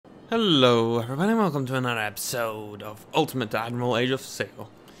Hello everybody, welcome to another episode of Ultimate Admiral Age of Sail.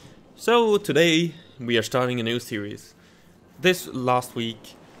 So today we are starting a new series. This last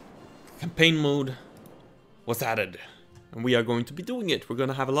week, campaign mode was added and we are going to be doing it. We're going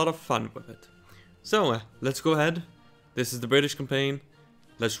to have a lot of fun with it. So let's go ahead. This is the British campaign.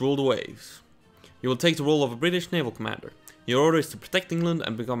 Let's rule the waves. You will take the role of a British naval commander. Your order is to protect England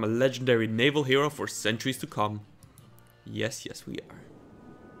and become a legendary naval hero for centuries to come. Yes, we are.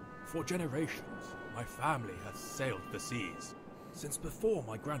 For generations, my family has sailed the seas. Since before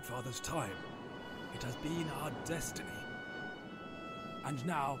my grandfather's time, it has been our destiny. And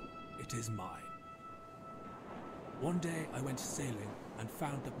now, it is mine. One day I went sailing and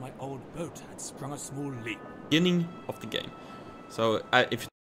found that my old boat had sprung a small leak. Beginning of the game. So, if you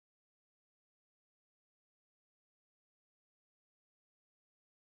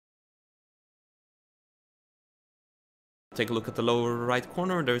take a look at the lower right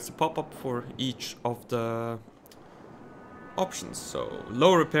corner, there is a pop-up for each of the options. So,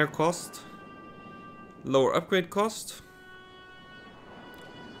 lower repair cost, lower upgrade cost,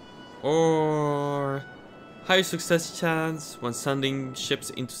 or higher success chance when sending ships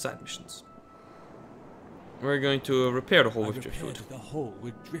into side missions. We're going to repair the hull with driftwood. The hull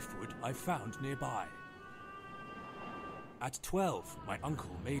with driftwood I found nearby. At 12, my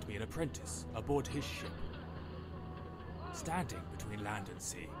uncle made me an apprentice aboard his ship. Standing between land and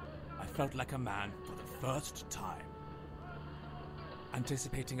sea, I felt like a man for the first time.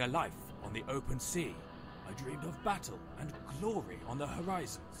 Anticipating a life on the open sea, I dreamed of battle and glory on the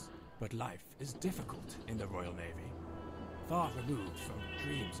horizons. But life is difficult in the Royal Navy, far removed from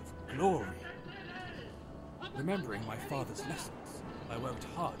dreams of glory. Remembering my father's lessons, I worked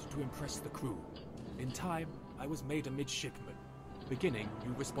hard to impress the crew. In time, I was made a midshipman, beginning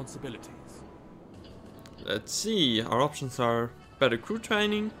new responsibilities. Let's see, our options are better crew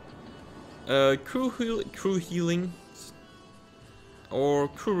training, crew healing, or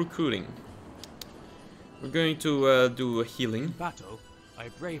crew recruiting. We're going to do a healing. In battle, I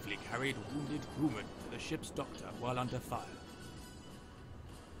bravely carried wounded crewmen to the ship's doctor while under fire.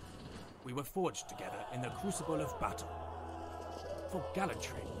 We were forged together in the crucible of battle. For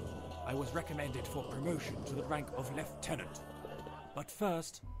gallantry, I was recommended for promotion to the rank of lieutenant. But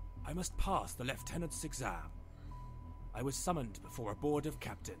first, I must pass the lieutenant's exam. I was summoned before a board of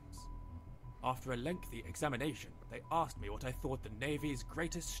captains. After a lengthy examination, they asked me what I thought the Navy's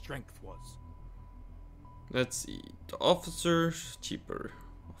greatest strength was. Let's see, the officers, cheaper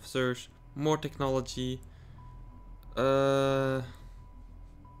officers, more technology, or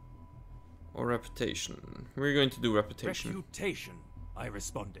reputation. We're going to do reputation. Reputation, I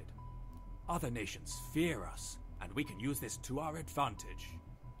responded. Other nations fear us, and we can use this to our advantage.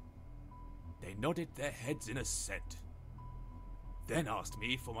 They nodded their heads in assent, then asked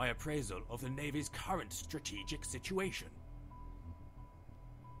me for my appraisal of the Navy's current strategic situation.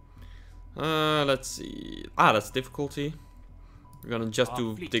 Let's see. That's difficulty. We're gonna just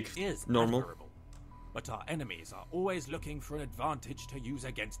do normal. Admirable, but our enemies are always looking for an advantage to use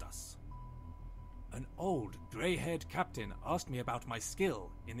against us. An old, grey-haired captain asked me about my skill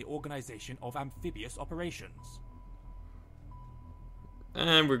in the organization of amphibious operations.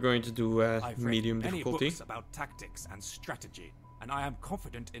 And we're going to do I've medium read difficulty. many books about tactics and strategy, and I am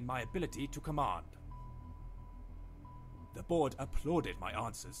confident in my ability to command. The board applauded my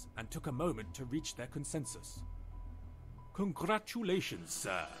answers and took a moment to reach their consensus. "Congratulations,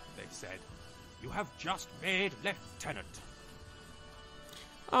 sir," they said. "You have just made lieutenant."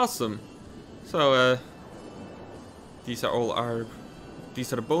 Awesome. So these are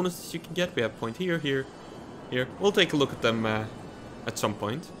the bonuses you can get. We have point here. We'll take a look at them at some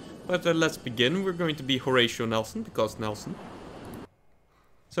point. But let's begin. We're going to be Horatio Nelson, because Nelson.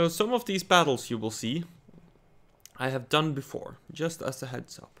 So some of these battles you will see I have done before, just as a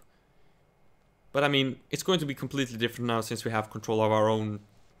heads up. But I mean, it's going to be completely different now since we have control of our own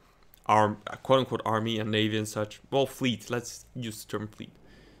quote-unquote army and navy and such. Well, fleet, let's use the term fleet.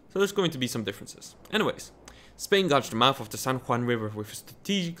 So there's going to be some differences. Anyways, Spain guards the mouth of the San Juan River with a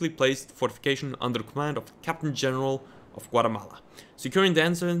strategically placed fortification under the command of the Captain General of Guatemala. Securing the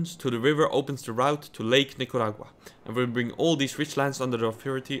entrance to the river opens the route to Lake Nicaragua, and will bring all these rich lands under the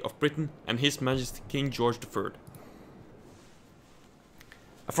authority of Britain and His Majesty King George III.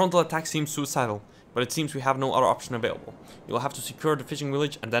 A frontal attack seems suicidal, but it seems we have no other option available. You will have to secure the fishing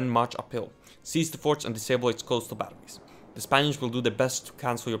village and then march uphill. Seize the forts and disable its coastal batteries. The Spaniards will do their best to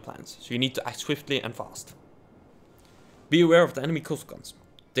cancel your plans, so you need to act swiftly and fast. Be aware of the enemy coast guns.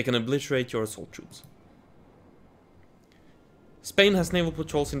 They can obliterate your assault troops. Spain has naval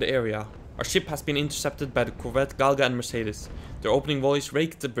patrols in the area. Our ship has been intercepted by the corvette Galga and Mercedes. Their opening volleys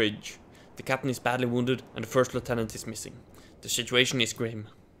raked the bridge. The captain is badly wounded and the first lieutenant is missing. The situation is grim.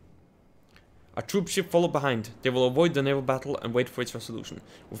 Our troop ship follow behind. They will avoid the naval battle and wait for its resolution.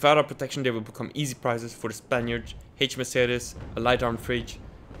 Without our protection, they will become easy prizes for the Spaniards. H. Mercedes, a light-armed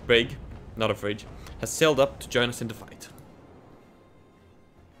brig, not a fridge, has sailed up to join us in the fight.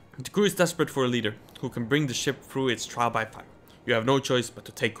 The crew is desperate for a leader who can bring the ship through its trial by fire. You have no choice but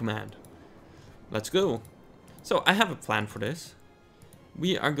to take command. Let's go. So I have a plan for this.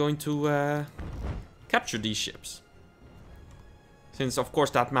 We are going to capture these ships. Since of course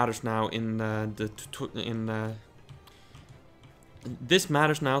that matters now in this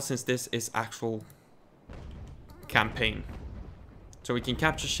matters now since this is actual campaign. So we can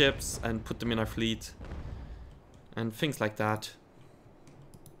capture ships and put them in our fleet and things like that.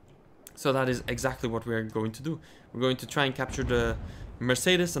 So that is exactly what we are going to do. We're going to try and capture the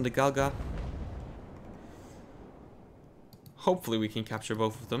Mercedes and the Galga. Hopefully we can capture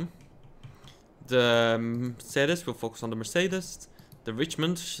both of them. The Mercedes will focus on the Mercedes. The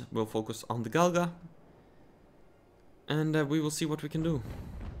Richmond will focus on the Galga. And we will see what we can do.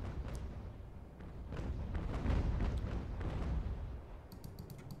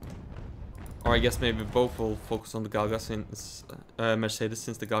 Or I guess maybe both will focus on the Galga since Mercedes,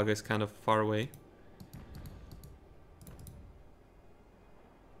 since the Galga is kind of far away.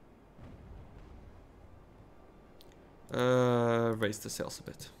 Raise the sails a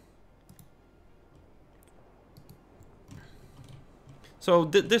bit. So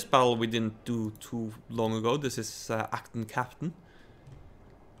this battle we didn't do too long ago. This is Acton Captain.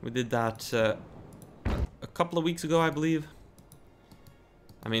 We did that a couple of weeks ago, I believe.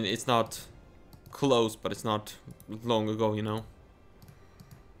 I mean, it's not close, but it's not long ago, you know.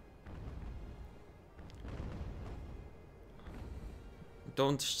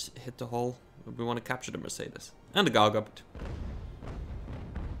 Don't hit the hull. We want to capture the Mercedes and the Galga.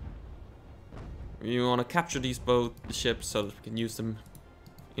 We want to capture these both ships so that we can use them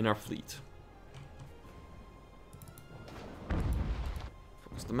in our fleet.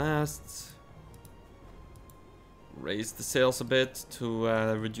 Focus the masts. Raise the sails a bit to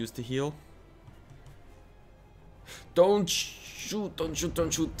reduce the heel. Don't shoot, don't shoot,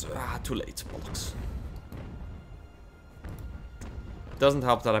 don't shoot. Ah, too late, bollocks. Doesn't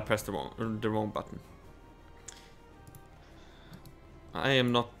help that I pressed the wrong button. I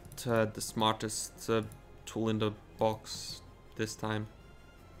am not the smartest tool in the box this time.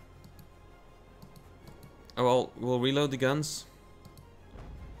 Oh well, we'll reload the guns.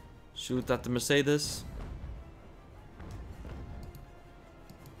 Shoot at the Mercedes.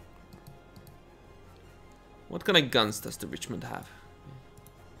 What kind of guns does the Richmond have?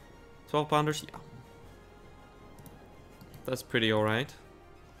 12-pounders? Yeah. That's pretty alright.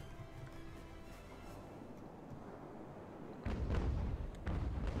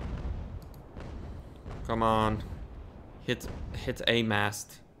 Come on. Hit a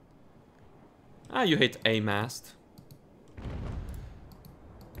mast. Ah, you hit a mast.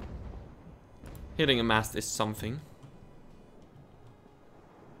 Hitting a mast is something.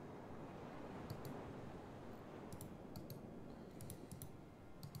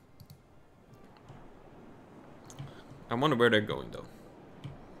 I wonder where they're going though.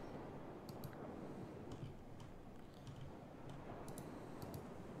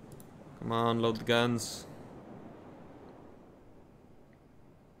 Come on, load the guns.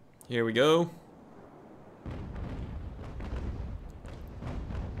 Here we go.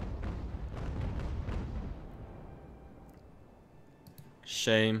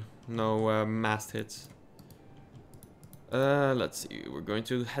 Shame, no mast hits. Let's see, we're going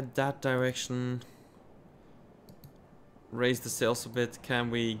to head that direction. Raise the sails a bit. Can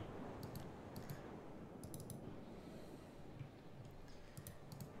we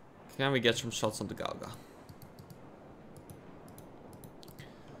get some shots on the Galga?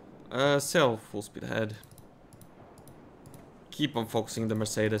 Sail full speed ahead. Keep on focusing the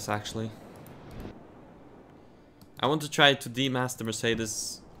Mercedes actually. I want to try to demast the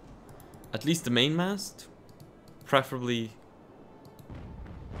Mercedes, at least the main mast, preferably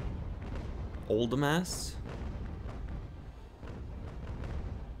all the masts.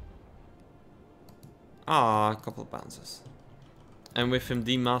 Ah, a couple of bounces. And with him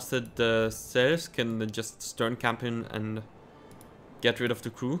demasted, the sailors can just stern camp him and get rid of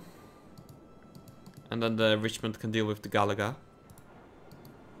the crew. And then the Richmond can deal with the Galaga.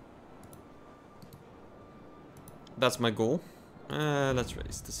 That's my goal. Let's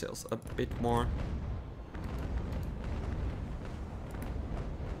raise the sails a bit more.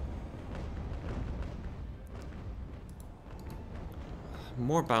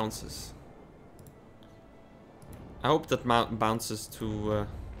 more bounces. I hope that bounces to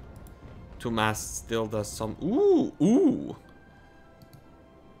masts still does some. Ooh, ooh.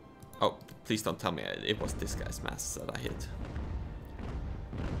 Oh, please don't tell me it was this guy's mast that I hit.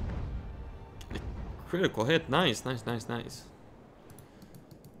 Critical hit. Nice, nice, nice, nice.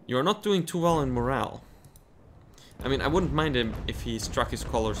 You're not doing too well in morale. I mean, I wouldn't mind him if he struck his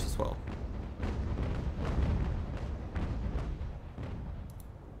colors as well.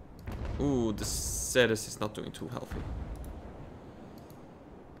 Ooh, the Ceres is not doing too healthy.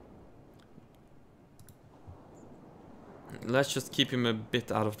 Let's just keep him a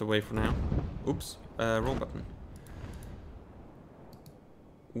bit out of the way for now. Oops, wrong button.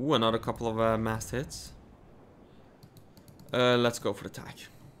 Ooh, another couple of mast hits. Let's go for the attack.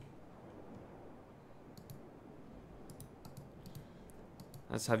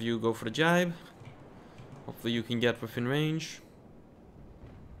 Let's have you go for the jibe. Hopefully you can get within range.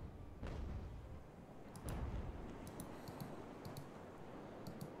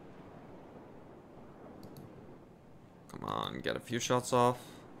 Come on, get a few shots off.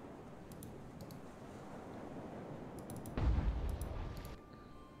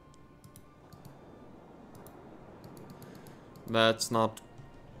 Let's not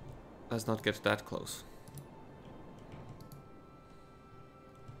get that close.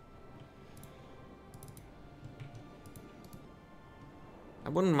 I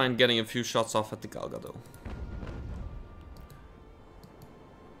wouldn't mind getting a few shots off at the Galga though.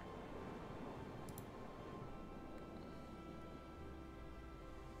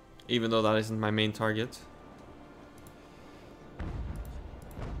 Even though that isn't my main target.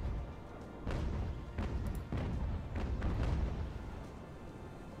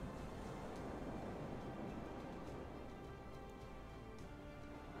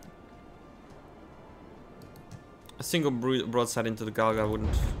 A single broadside into the Galga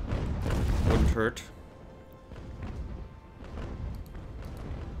wouldn't hurt.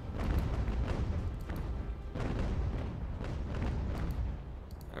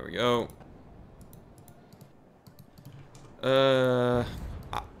 There we go.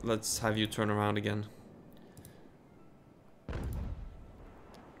 Let's have you turn around again.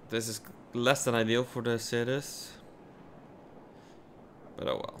 This is less than ideal for the Ceres. But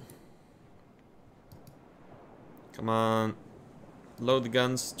oh well. Come on. Load the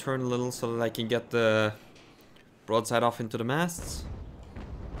guns, turn a little so that I can get the broadside off into the masts.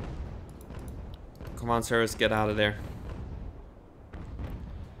 Come on, Ceres, get out of there.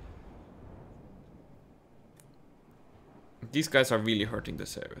 These guys are really hurting the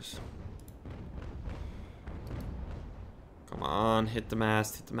Ceres. Come on, hit the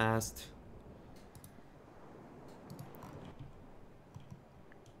mast, hit the mast.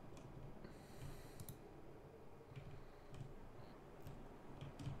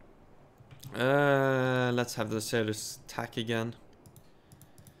 Let's have the Ceres attack again.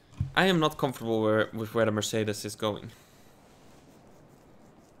 I am not comfortable with where the Mercedes is going.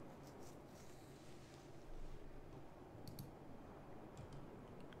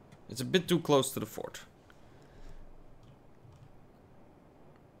 It's a bit too close to the fort.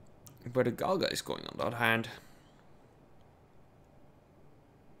 Where the Galga is going, on the other hand.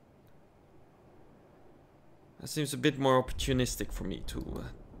 That seems a bit more opportunistic for me to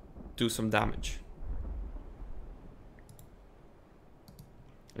do some damage.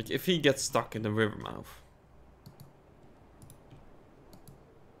 Like if he gets stuck in the river mouth.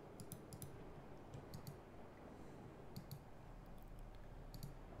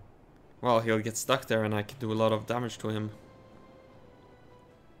 Well, he'll get stuck there and I can do a lot of damage to him.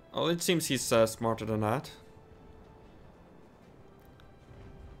 Oh, it seems he's smarter than that.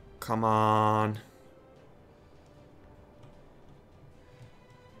 Come on.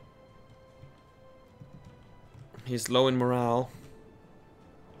 He's low in morale.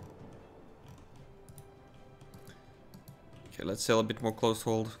 Okay, let's sail a bit more close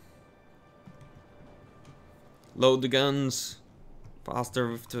hold. Load the guns. Faster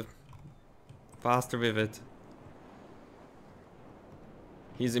with it.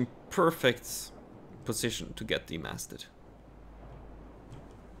 He's in perfect position to get demasted.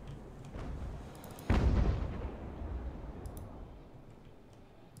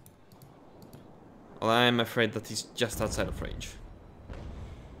 Well, I'm afraid that he's just outside of range.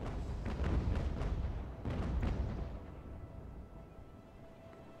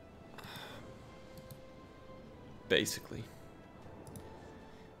 Basically.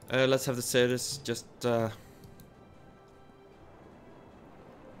 Let's have the Ceres just do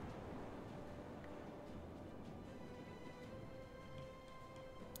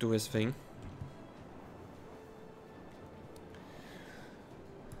his thing.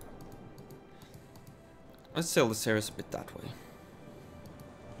 Let's sail the Ceres a bit that way.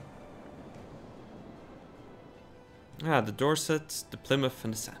 Ah, the Dorset, the Plymouth,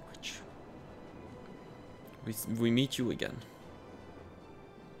 and the Sandwich. We meet you again.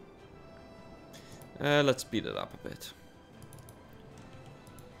 Let's speed it up a bit.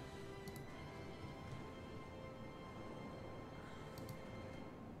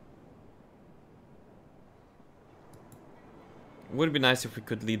 Would be nice if we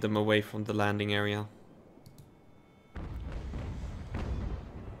could lead them away from the landing area.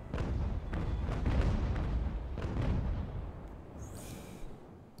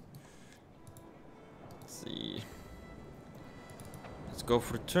 Let's see. Let's go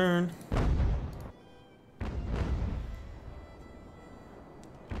for the turn.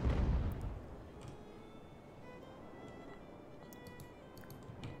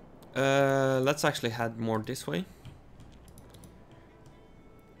 Let's actually head more this way.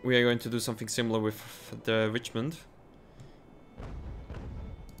 We are going to do something similar with the Richmond.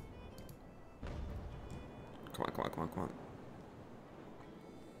 Come on, come on, come on, come on.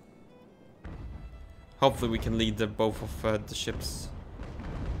 Hopefully we can lead both of the ships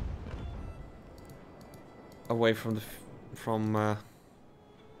away from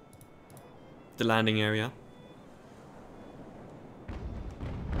the landing area.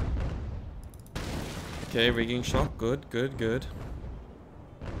 Okay, rigging shot. Good, good, good.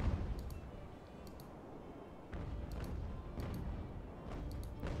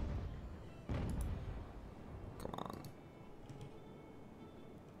 Come on.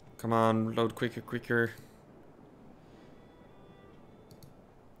 Come on, load quicker, quicker.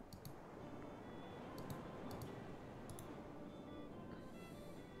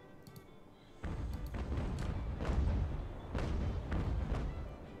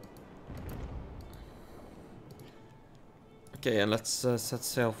 Okay, and let's set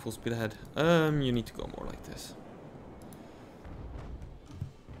sail full speed ahead. You need to go more like this.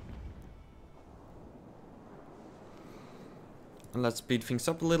 And let's speed things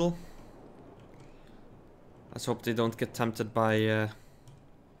up a little. Let's hope they don't get tempted by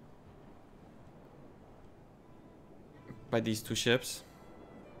these two ships.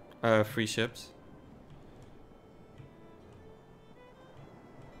 3 ships.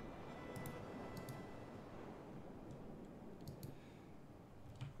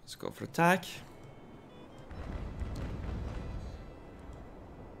 Let's go for attack.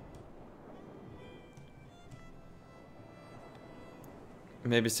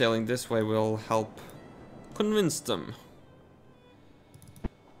 Maybe sailing this way will help convince them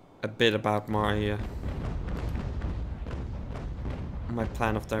a bit about my my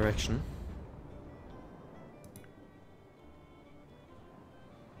plan of direction.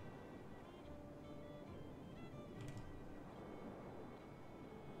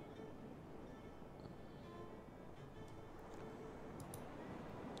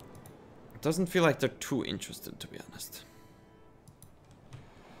 It doesn't feel like they're too interested, to be honest.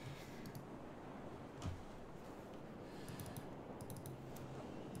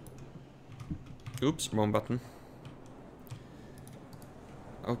 Oops, wrong button.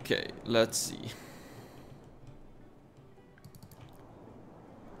 Okay, let's see.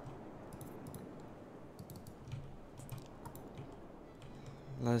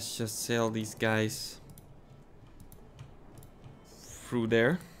 Let's just sail these guys through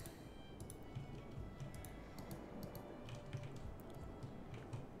there.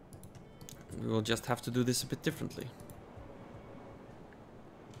 We will just have to do this a bit differently.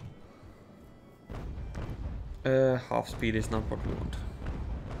 Half speed is not what we want.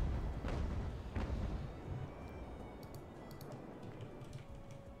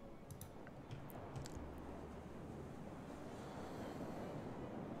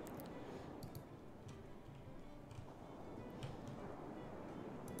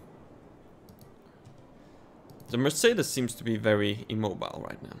 The Mercedes seems to be very immobile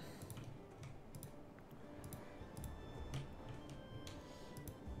right now.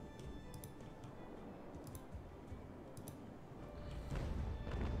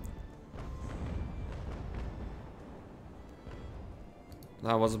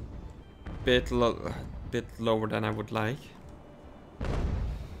 That was a bit lower than I would like.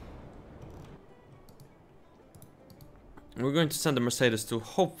 We're going to send the Mercedes to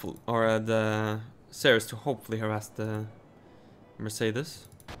hopefully, or the Ceres to hopefully harass the Mercedes.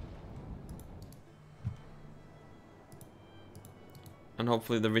 And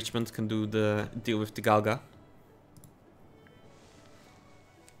hopefully the Richmond can do the deal with the Galga.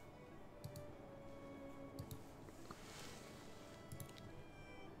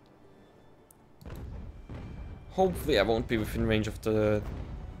 Hopefully I won't be within range of the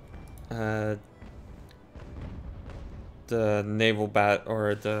the naval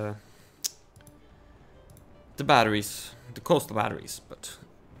or the batteries, the coastal batteries, but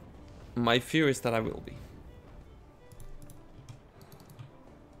my fear is that I will be.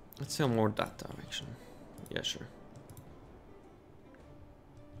 Let's sail more that direction. Yeah, sure.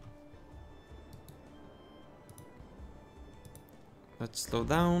 Let's slow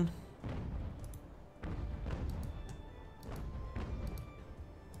down.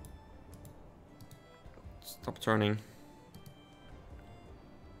 Stop turning.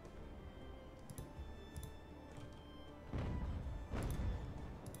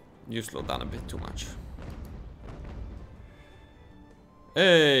 You slow down a bit too much.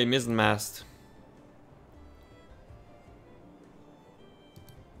 Hey, mizzen mast.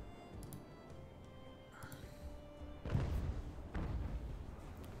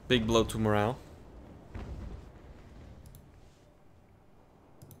 Big blow to morale.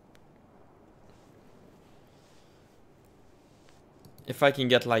 If I can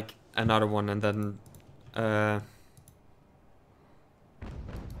get like another one and then and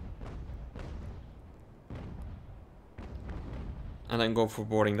then go for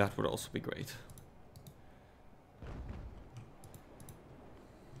boarding, that would also be great.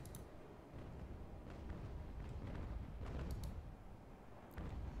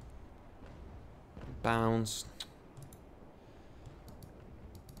 Bounce.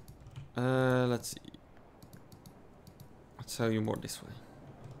 Let's see. Let's sell you more this way.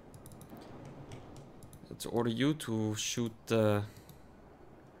 Let's order you to shoot the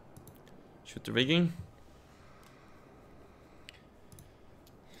rigging.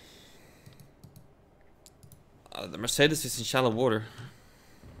 The Mercedes is in shallow water.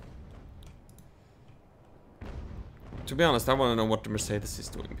 To be honest, I want to know what the Mercedes is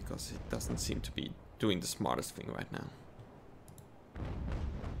doing, because it doesn't seem to be doing the smartest thing right now.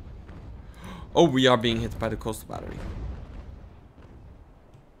 Oh, we are being hit by the coastal battery.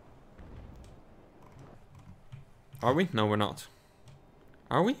 Are we? No, we're not.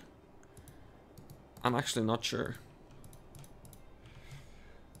 Are we? I'm actually not sure.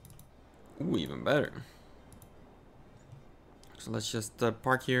 Ooh, even better. So let's just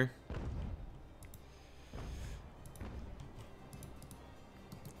park here.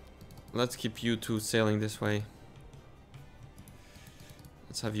 Let's keep you two sailing this way.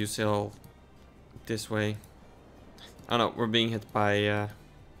 Let's have you sail this way. Oh no, we're being hit by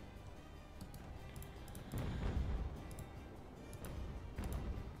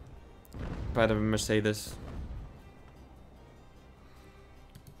the Mercedes.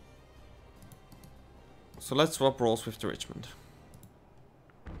 So let's swap roles with the Richmond.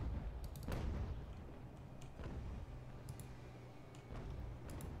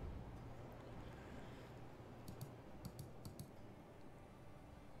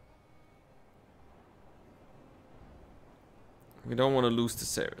 We don't want to lose the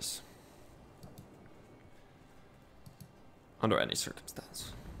Ceres under any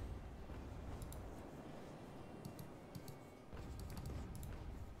circumstance.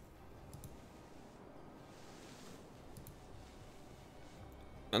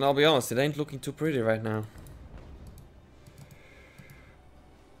 And I'll be honest, it ain't looking too pretty right now.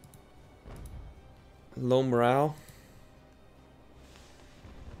 Low morale.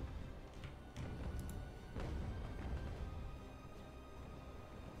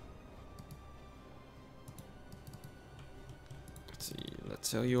 Let's see, let's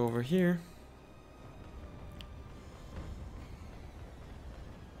sell you over here.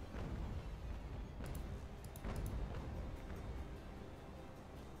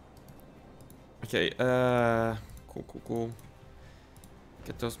 Okay, cool.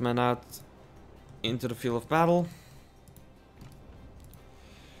 Get those men out into the field of battle.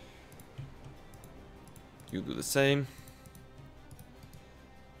 You do the same.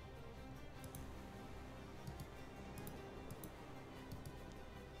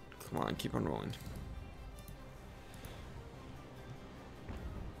 Come on, keep on rolling.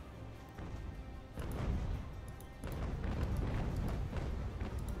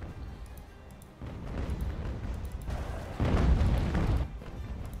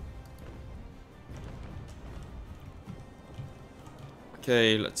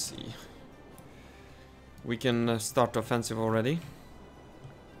 Okay, let's see. We can start the offensive already.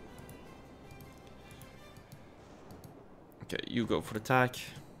 Okay, you go for the attack.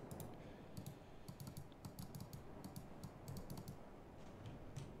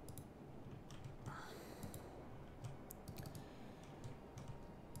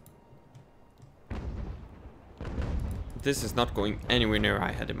 This is not going anywhere near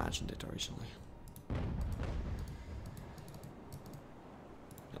I had imagined it originally.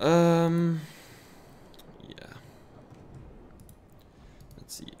 Yeah.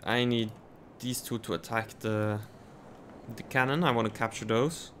 see. I need these two to attack the cannon. I want to capture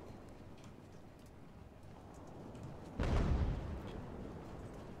those.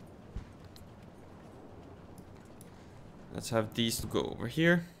 Let's have these to go over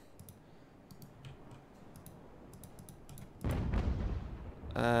here.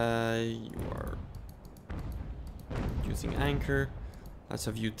 You are using anchor. Let's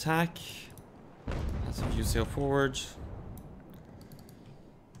have you tack. Let's have you sail forward.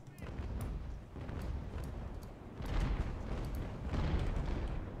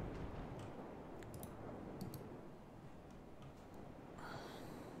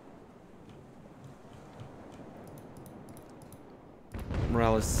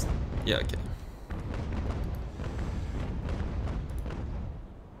 Morales, yeah, okay.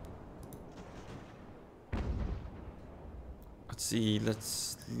 Let's see,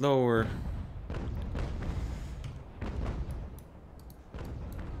 let's lower.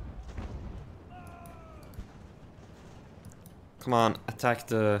 Come on, attack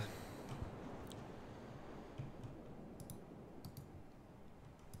the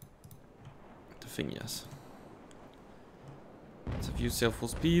thing, yes. Let's have you sail full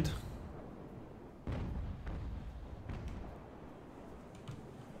speed.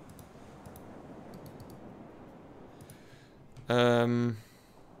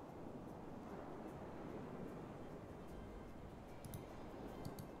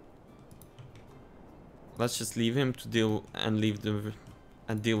 Let's just leave him to deal and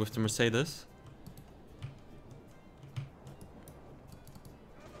deal with the Mercedes.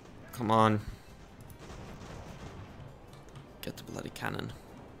 Come on. Get the bloody cannon.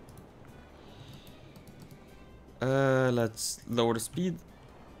 Let's lower the speed.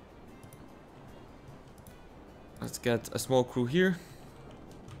 Let's get a small crew here.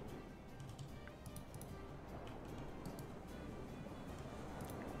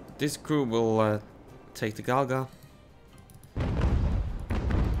 This crew will take the Galga.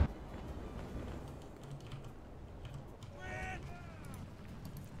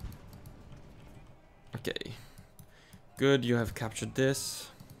 Okay. Good, you have captured this.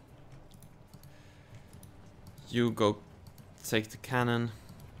 You go take the cannon.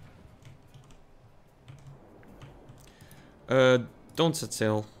 Don't set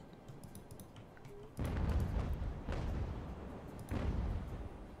sail.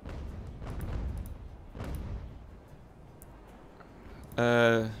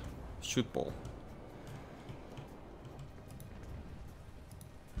 Shoot ball.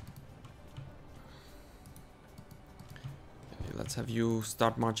 Okay, let's have you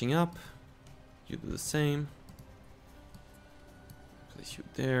start marching up. You do the same. Place you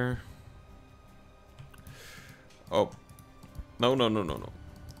there. Oh. No, no, no, no, no.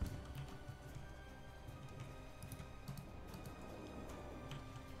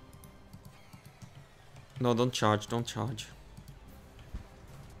 No, don't charge, don't charge.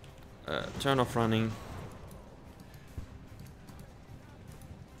 Turn off running.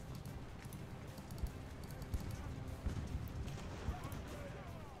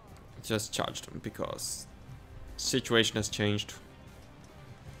 Just charge them because situation has changed.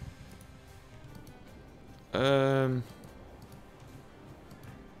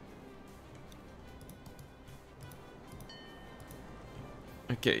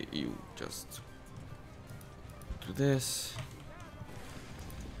 Okay, you just do this.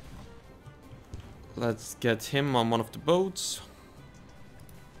 Let's get him on one of the boats.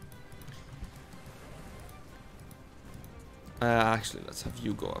 Actually, let's have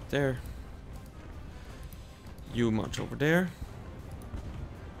you go up there. You march over there.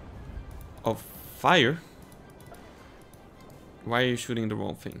 Oh, fire? Why are you shooting the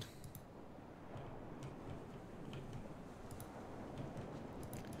wrong thing?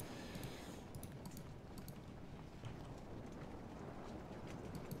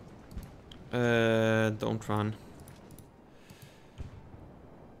 Don't run.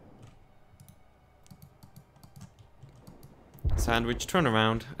 Sandwich, turn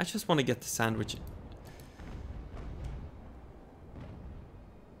around. I just want to get the sandwich.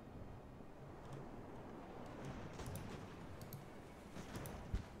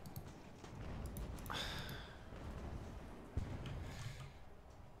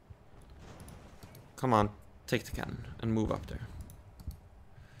 Come on, take the cannon and move up there.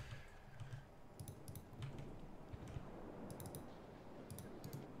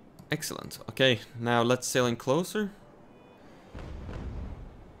 Excellent. Okay, now let's sail in closer.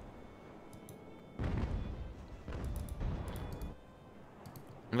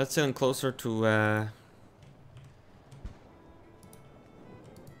 Let's sail in closer to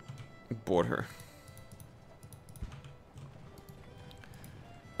board her.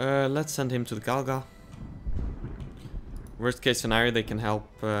 Let's send him to the Galga. Worst case scenario, they can help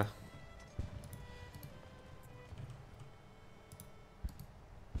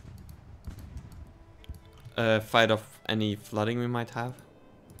fight off any flooding we might have.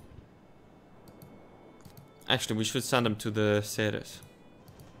 Actually, we should send them to the Ceres.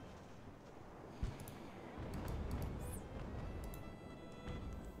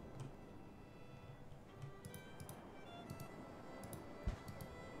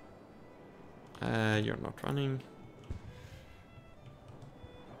 You're not running.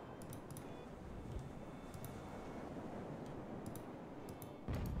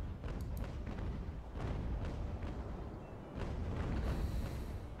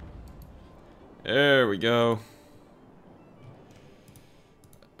 There we go.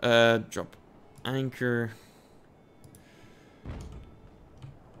 Drop anchor.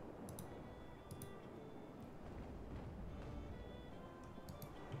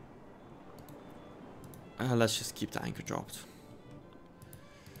 Let's just keep the anchor dropped.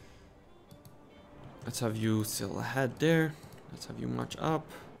 Let's have you sail ahead there. Let's have you march up.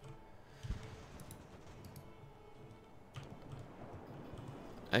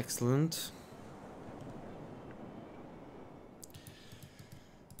 Excellent.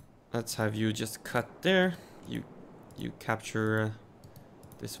 Let's have you just cut there. You capture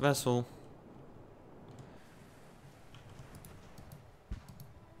this vessel.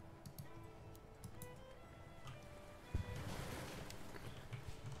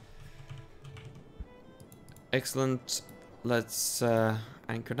 Excellent. Let's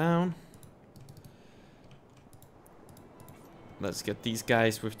anchor down. Let's get these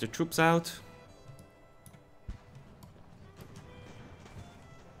guys with the troops out.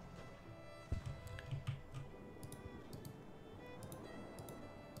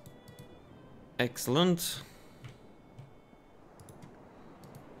 Excellent.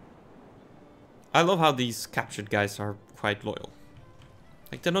 I love how these captured guys are quite loyal.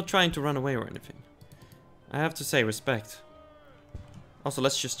 Like, they're not trying to run away or anything. I have to say, respect. Also,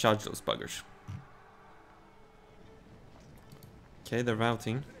 let's just charge those buggers. Okay, they're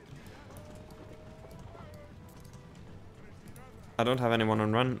routing. I don't have anyone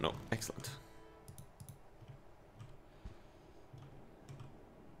on run. No, excellent.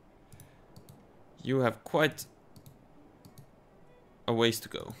 You have quite a ways to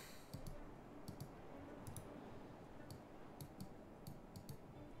go.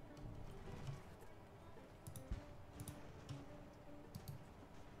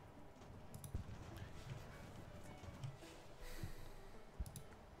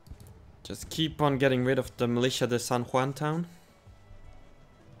 Just keep on getting rid of the militia de San Juan town.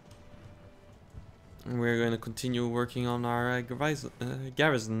 And we're going to continue working on our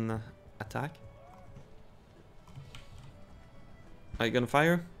garrison attack. Are you gonna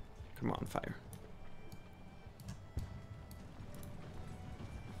fire? Come on, fire.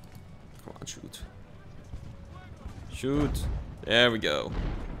 Come on, shoot. Shoot. There we go.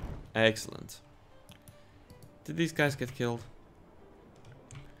 Excellent. Did these guys get killed?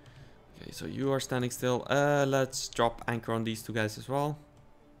 Okay, so you are standing still. Let's drop anchor on these two guys as well.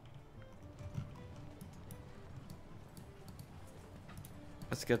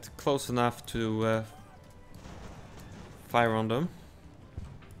 Let's get close enough to fire on them.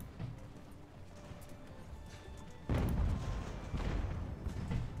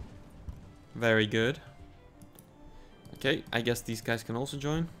 Very good. Okay, I guess these guys can also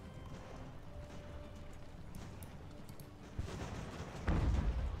join.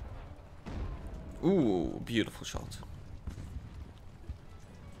 Ooh, beautiful shot.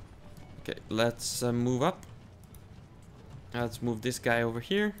 Okay, let's move up. Let's move this guy over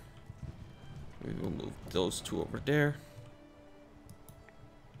here. We will move those two over there.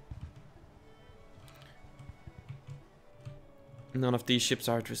 None of these ships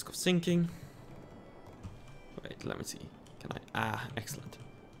are at risk of sinking. Wait, let me see. Can I? Ah, excellent.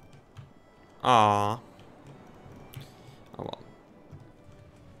 Ah. Oh well.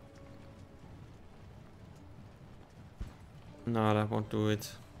 No, that won't do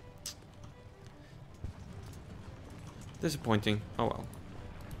it. Disappointing. Oh well.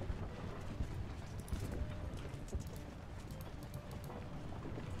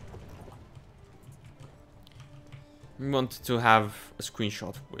 We want to have a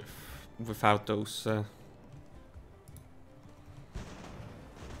screenshot without those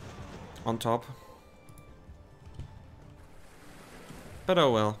on top. But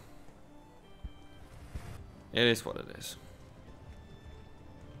oh well. It is what it is.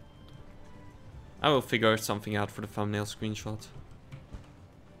 I will figure something out for the thumbnail screenshot.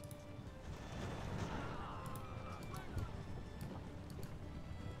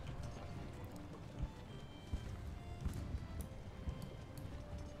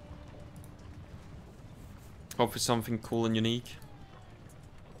 Hope for something cool and unique.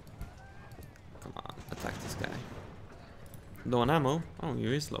 Come on, attack this guy. Low on ammo? Oh, he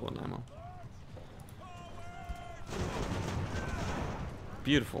is low on ammo.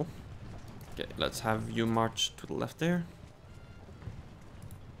 Beautiful. Okay, let's have you march to the left there.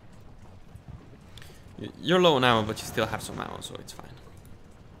 You're low on ammo, but you still have some ammo, so it's fine.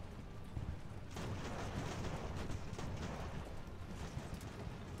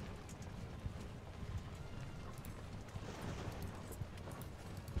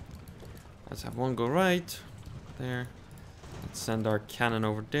 Let's have one go right there. Let's send our cannon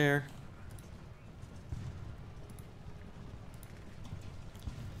over there.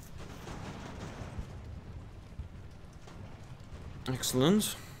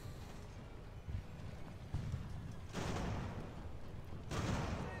 Excellent.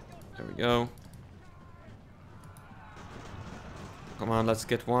 There we go. Come on, let's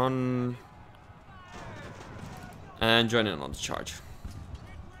get one. And join in on the charge.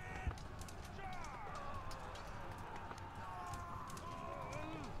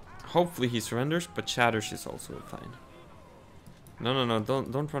 Hopefully he surrenders, but shatters is also fine. No,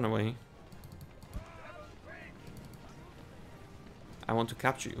 don't run away. I want to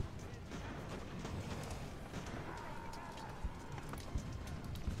capture you.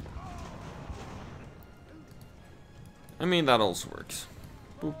 I mean, that also works.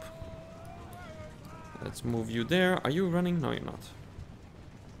 Boop. Let's move you there. Are you running? No, you're not.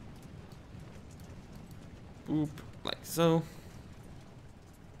 Boop, like so.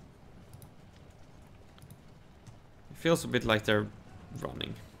 It feels a bit like they're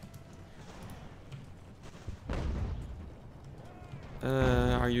running.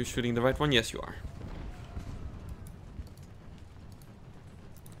 Are you shooting the right one? Yes, you are.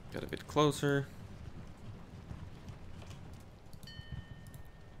 Get a bit closer.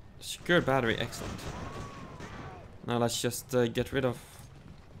 Secure battery, excellent. Now let's just get rid of...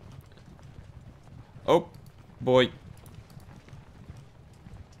 Oh, boy.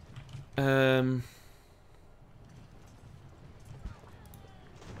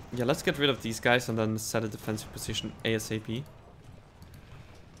 Yeah, let's get rid of these guys and then set a defensive position ASAP.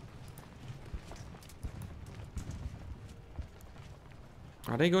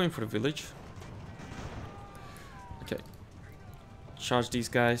 Are they going for the village? Okay. Charge these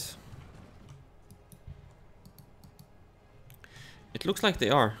guys. It looks like they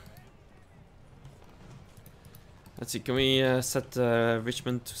are. Let's see, can we set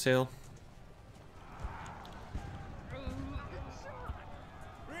Richmond to sail?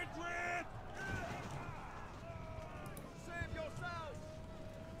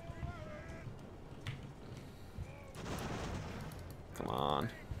 Come on.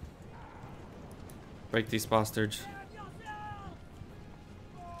 Break these bastards.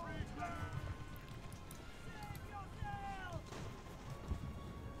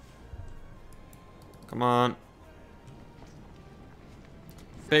 Come on.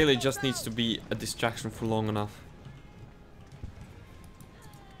 Bailey just needs to be a distraction for long enough.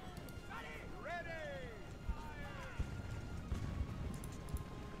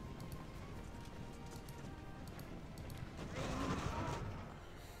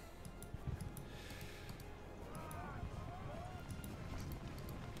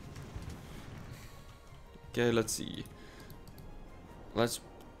 Okay, let's see. Let's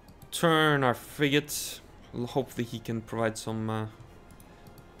turn our frigate. Hopefully he can provide some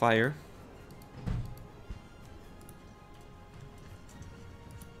fire.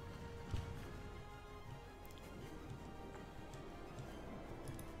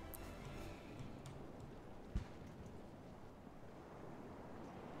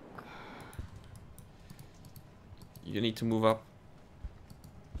 You need to move up.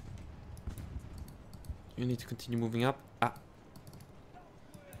 You need to continue moving up. Ah.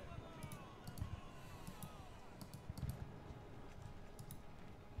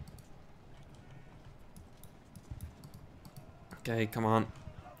 Okay, come on.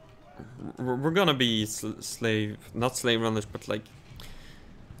 We're gonna be not slave runners, but like...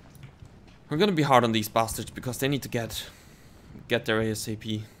 We're gonna be hard on these bastards because they need to get their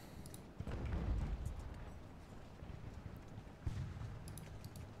ASAP.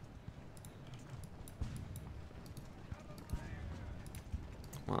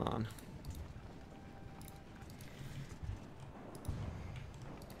 Come on.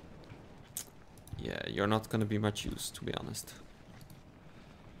 Yeah, you're not gonna be much use, to be honest.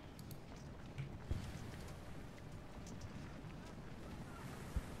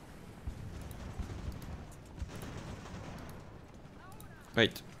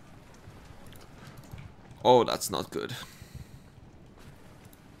 Wait. Oh, that's not good.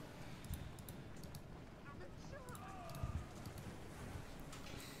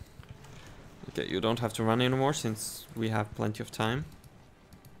 Okay, you don't have to run anymore since we have plenty of time.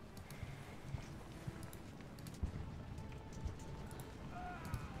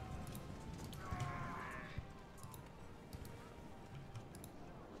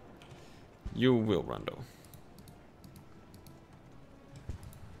 You will run though.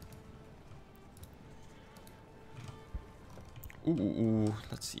 Ooh,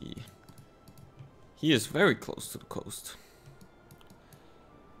 let's see. He is very close to the coast.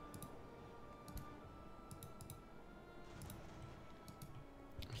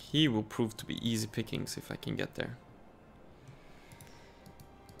 He will prove to be easy pickings if I can get there.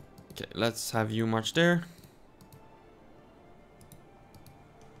 Okay, let's have you march there.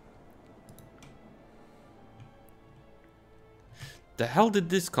 The hell did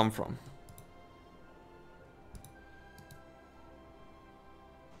this come from?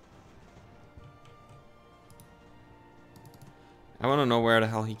 I want to know where the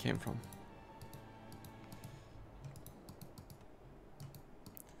hell he came from.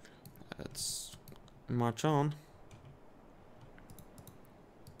 Let's march on.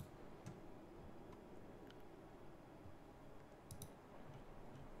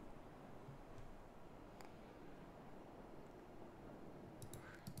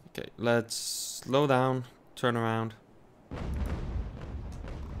 Okay, let's slow down, turn around.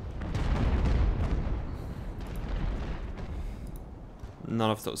 None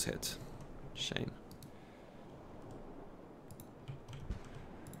of those hit. Shame.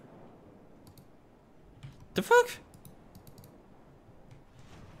 The fuck?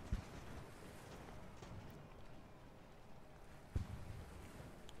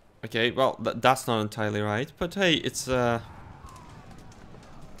 Okay, well, that's not entirely right, but hey, it's an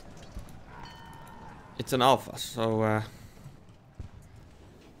alpha, so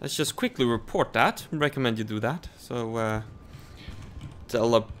let's just quickly report that. Recommend you do that. So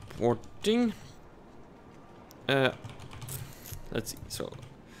teleporting. Let's see. So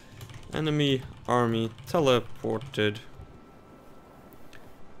enemy army teleported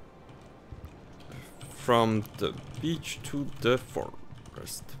from the beach to the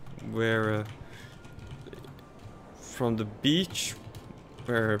forest. Where from the beach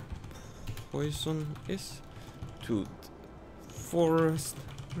where poison is to the forest.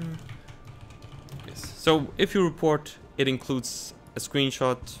 Yes. So if you report, it includes a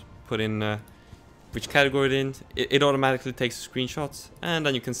screenshot, put in which category it automatically takes screenshots, and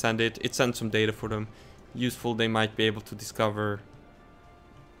then you can send it. It sends some data for them. Useful, they might be able to discover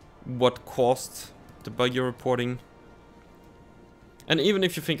what caused the bug you're reporting. And even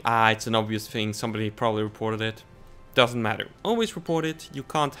if you think, it's an obvious thing, somebody probably reported it, doesn't matter. Always report it. You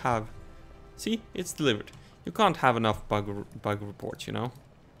can't have... See, it's delivered. You can't have enough bug reports, you know?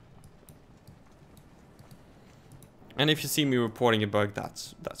 And if you see me reporting a bug,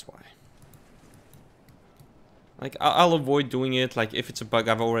 that's why. Like, I'll avoid doing it. Like, if it's a bug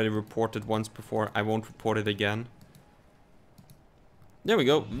I've already reported once before, I won't report it again. There we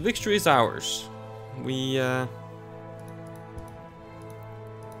go. Victory is ours. We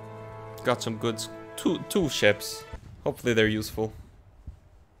got some goods. Two ships. Hopefully they're useful.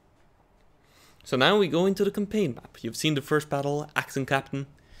 So now we go into the campaign map. You've seen the first battle, Accent Captain.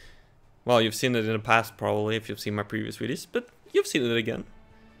 Well, you've seen it in the past probably if you've seen my previous videos, but you've seen it again.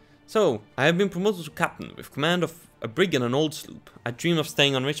 So, I have been promoted to captain with command of a brig and an old sloop. I dreamed of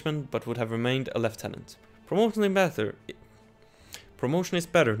staying on Richmond, but would have remained a lieutenant. Promotion is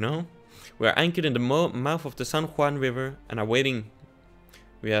better, no? We are anchored in the mouth of the San Juan River and are waiting.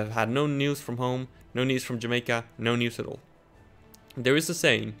 We have had no news from home, no news from Jamaica, no news at all. There is a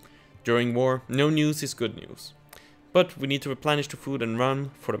saying, during war, no news is good news. But we need to replenish the food and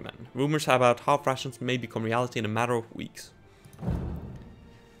run for the men. Rumors about half rations may become reality in a matter of weeks.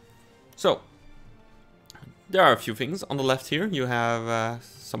 So, there are a few things. On the left here, you have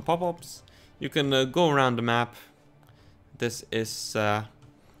some pop-ups. You can go around the map. This is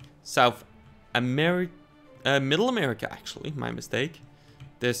South America, Middle America actually, my mistake.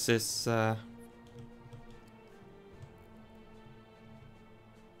 This is I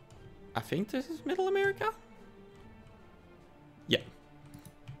think this is Middle America? Yeah.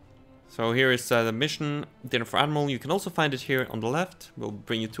 So here is the mission, Dinner for Admiral. You can also find it here on the left. We'll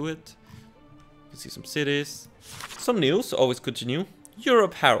bring you to it. You can see some cities. Some news, always good to know.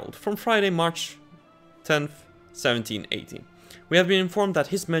 Europe Herald from Friday, March 10th, 1780. We have been informed that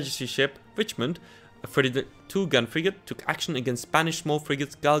His Majesty's ship, Richmond, a 32-gun frigate, took action against Spanish small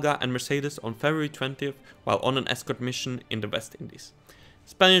frigates Galga and Mercedes on February 20th while on an escort mission in the West Indies.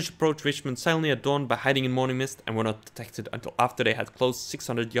 Spaniards approached Richmond silently at dawn by hiding in morning mist and were not detected until after they had closed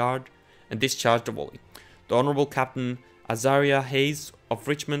 600 yards and discharged a volley. The Honourable Captain Azaria Hayes of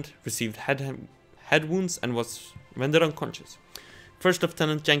Richmond received head wounds and was rendered unconscious. First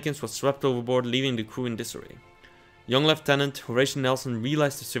Lieutenant Jenkins was swept overboard, leaving the crew in disarray. Young Lieutenant Horatio Nelson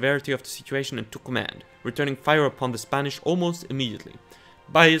realized the severity of the situation and took command, returning fire upon the Spanish almost immediately.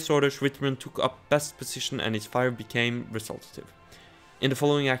 By his orders, Richmond took up best position and his fire became resultative. In the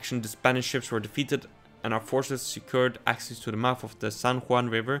following action, the Spanish ships were defeated and our forces secured access to the mouth of the San Juan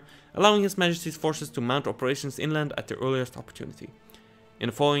River, allowing His Majesty's forces to mount operations inland at the earliest opportunity. In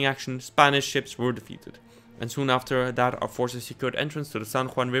the following action, Spanish ships were defeated, and soon after that our forces secured entrance to the San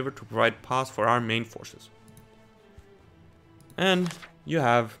Juan River to provide pass for our main forces. And you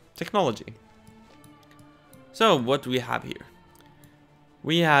have technology. So what do we have here?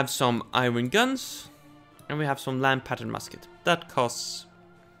 We have some iron guns, and we have some land pattern musket. That costs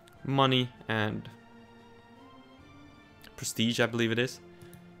money and prestige, I believe it is.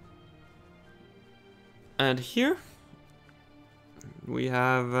 And here we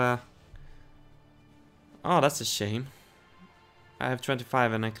have oh, that's a shame. I have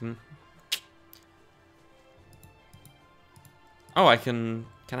 25 and I can... Oh, I can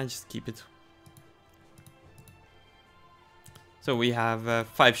I just keep it? So we have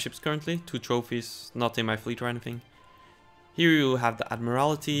 5 ships currently, 2 trophies, not in my fleet or anything. Here you have the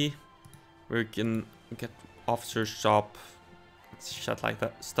Admiralty, where you can get officers shop, stuff like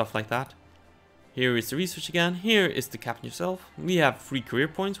that. Here is the research again. Here is the captain yourself. We have 3 career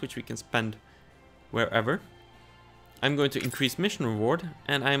points, which we can spend wherever. I'm going to increase mission reward,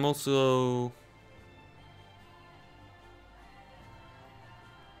 and I'm also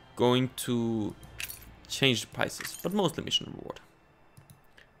going to change the prices, but mostly mission reward.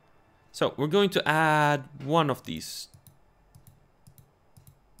 So we're going to add one of these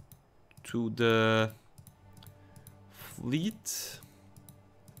to the fleet.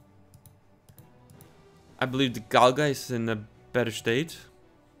 I believe the Galga is in a better state.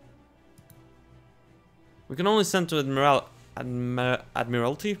 We can only send to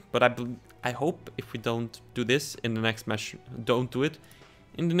Admiralty, but I hope if we don't do this in the next mission,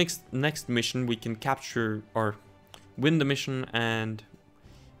 in the next mission we can capture or win the mission, and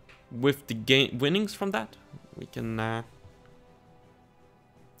with the winnings from that we can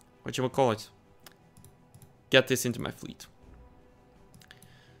get this into my fleet.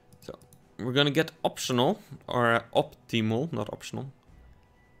 So we're gonna get optional or optimal, not optional.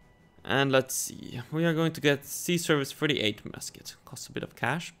 And let's see, we are going to get Sea Service 38 musket. Costs a bit of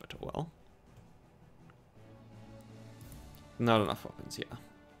cash, but well. Not enough weapons, yeah.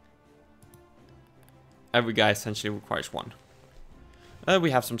 Every guy essentially requires one.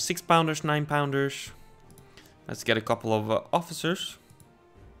 We have some 6-pounders, 9-pounders. Let's get a couple of officers.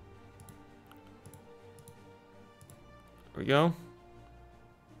 There we go.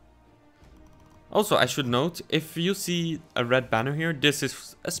 Also, I should note, if you see a red banner here, this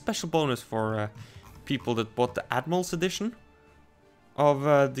is a special bonus for people that bought the Admiral's edition of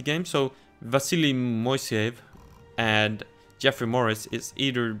the game. So, Vasily Moiseev and Jeffrey Morris is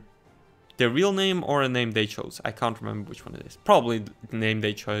either their real name or a name they chose. I can't remember which one it is. Probably the name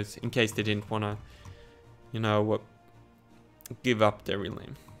they chose in case they didn't want to, you know, give up their real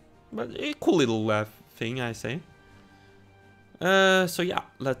name. But a cool little thing, I say. So yeah,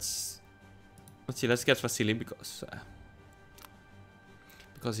 let's see. Let's get Vasily because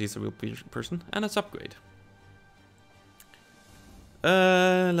he's a real person, and let's upgrade.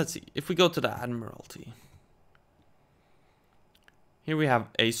 Let's see. If we go to the Admiralty. Here we have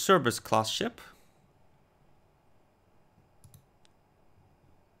a Cerberus class ship.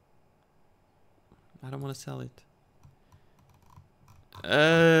 I don't want to sell it.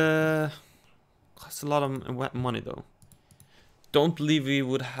 Costs a lot of money though. Don't believe we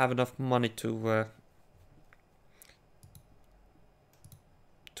would have enough money to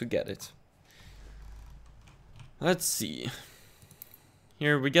get it. Let's see.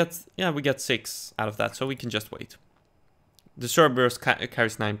 Here we get 6 out of that, so we can just wait. The Cerberus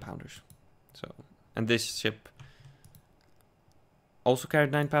carries 9-pounders. So, and this ship also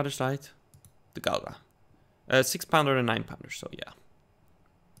carried 9-pounders, right? The Galga. 6-pounder and 9-pounders, so yeah.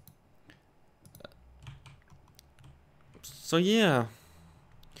 So yeah.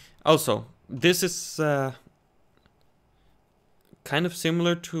 Also, this is kind of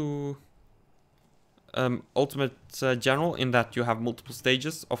similar to Ultimate General in that you have multiple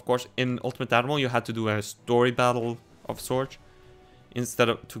stages. Of course, in Ultimate Admiral you had to do a story battle of sorts instead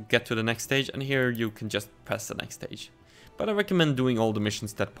of to get to the next stage, and here you can just press the next stage. But I recommend doing all the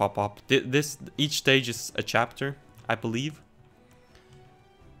missions that pop up. Each stage is a chapter, I believe.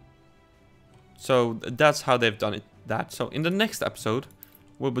 So that's how they've done it. So in the next episode,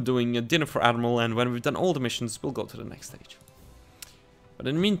 we'll be doing a dinner for Admiral, and when we've done all the missions, we'll go to the next stage. But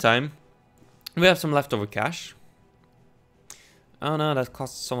in the meantime, we have some leftover cash. Oh no, that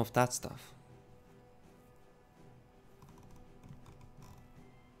costs some of that stuff.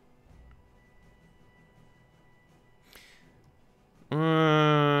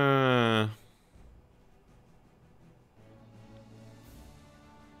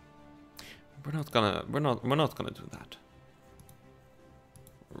 We're not gonna do that.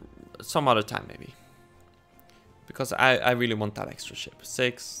 Some other time maybe. Because I really want that extra ship.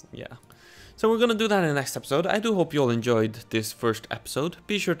 6, yeah. So we're gonna do that in the next episode. I do hope you all enjoyed this first episode.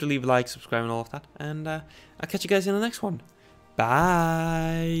 Be sure to leave a like, subscribe and all of that. And I'll catch you guys in the next one.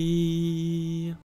 Bye.